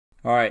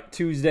All right,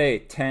 Tuesday,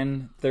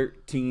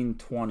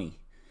 10-13-20.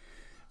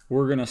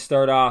 We're going to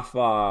start off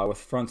with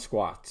front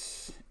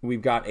squats.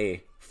 We've got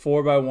a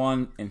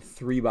 4x1 and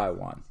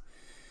 3x1.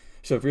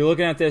 So if you're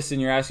looking at this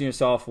and you're asking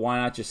yourself, why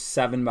not just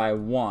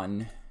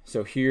 7x1?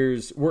 So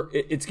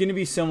it's going to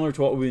be similar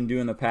to what we've been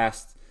doing the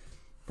past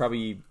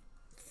probably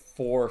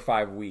 4 or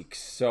 5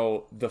 weeks.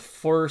 So the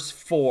first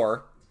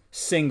 4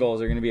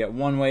 singles are going to be at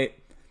one weight,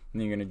 and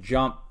then you're going to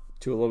jump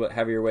to a little bit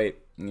heavier weight,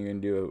 and you're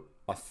going to do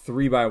a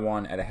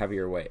 3x1 at a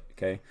heavier weight,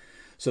 okay?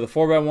 So the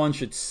 4x1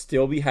 should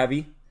still be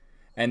heavy,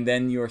 and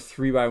then your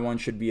 3x1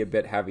 should be a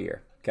bit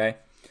heavier, okay?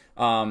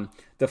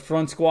 The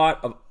front squat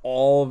of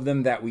all of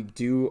them that we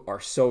do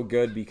are so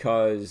good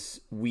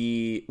because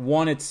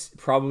it's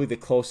probably the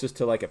closest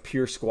to like a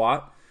pure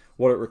squat,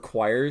 what it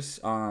requires,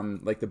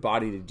 like the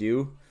body to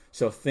do.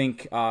 So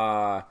think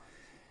stable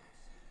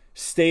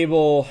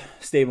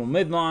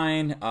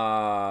midline,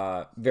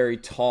 very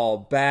tall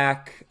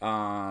back,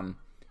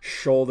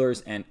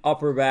 shoulders and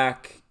upper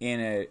back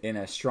in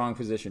a strong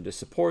position to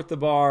support the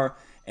bar,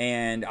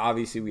 and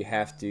obviously we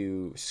have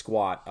to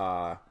squat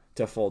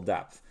to full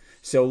depth.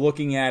 So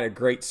looking at a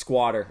great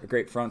squatter, a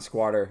great front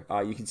squatter,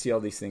 you can see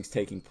all these things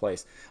taking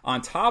place.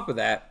 On top of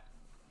that,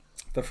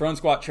 the front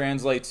squat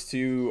translates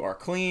to our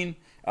clean.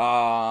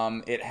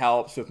 It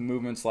helps with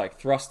movements like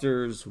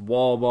thrusters,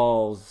 wall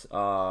balls,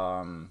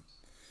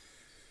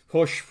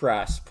 push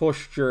press,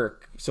 push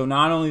jerk. So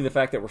not only the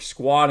fact that we're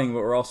squatting, but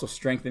we're also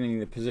strengthening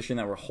the position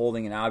that we're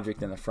holding an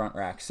object in the front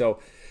rack. So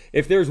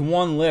if there's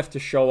one lift to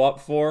show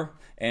up for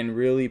and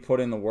really put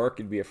in the work,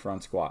 it'd be a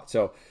front squat.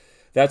 So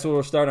that's what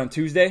we'll start on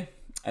Tuesday.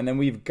 And then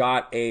we've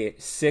got a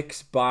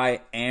 6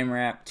 by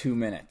AMRAP 2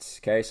 minutes.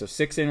 Okay, so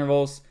 6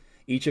 intervals.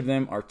 Each of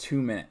them are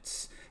 2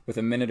 minutes with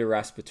a minute of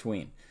rest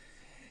between.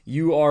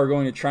 You are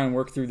going to try and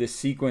work through this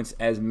sequence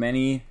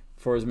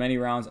for as many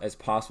rounds as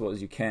possible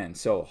as you can.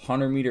 So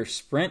 100-meter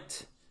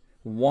sprint,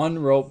 1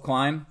 rope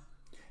climb,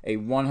 a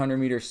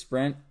 100-meter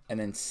sprint, and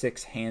then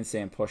 6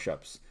 handstand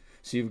push-ups.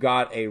 So you've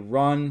got a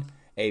run,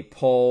 a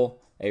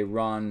pull, a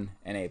run,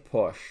 and a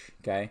push.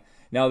 Okay.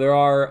 Now there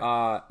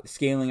are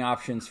scaling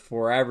options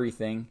for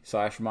everything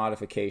 /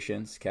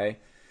 modifications. Okay.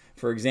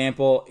 For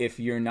example, if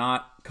you're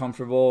not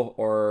comfortable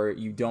or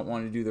you don't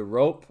want to do the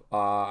rope,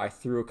 I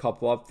threw a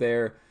couple up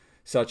there,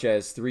 such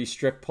as 3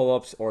 strict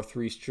pull-ups or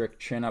 3 strict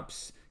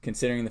chin-ups,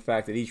 considering the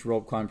fact that each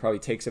rope climb probably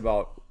takes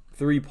about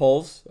 3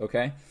 pulls,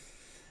 okay?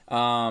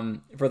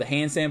 For the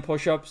handstand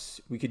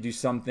push-ups, we could do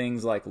some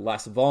things like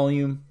less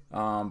volume,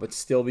 but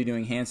still be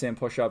doing handstand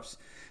push-ups.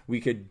 We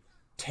could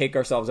take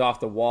ourselves off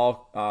the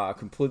wall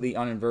completely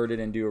uninverted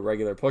and do a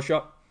regular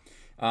push-up.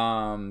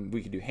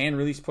 We could do hand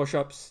release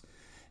push-ups.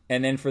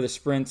 And then for the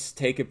sprints,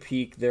 take a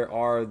peek. There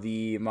are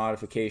the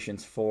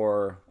modifications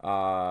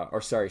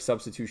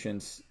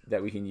substitutions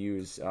that we can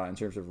use in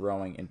terms of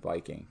rowing and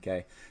biking.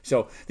 Okay,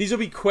 so these will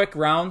be quick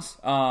rounds.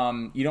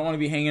 You don't want to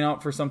be hanging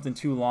out for something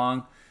too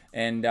long,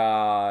 and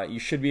you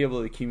should be able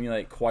to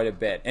accumulate quite a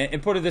bit.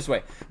 And put it this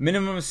way: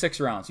 minimum of 6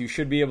 rounds. You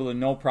should be able to,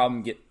 no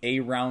problem, get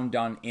a round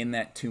done in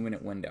that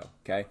 2-minute window.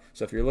 Okay,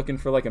 so if you're looking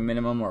for like a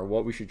minimum or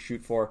what we should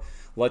shoot for,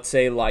 let's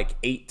say like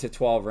 8 to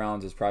 12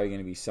 rounds is probably going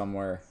to be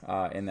somewhere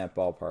in that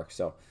ballpark.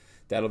 So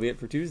that'll be it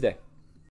for Tuesday.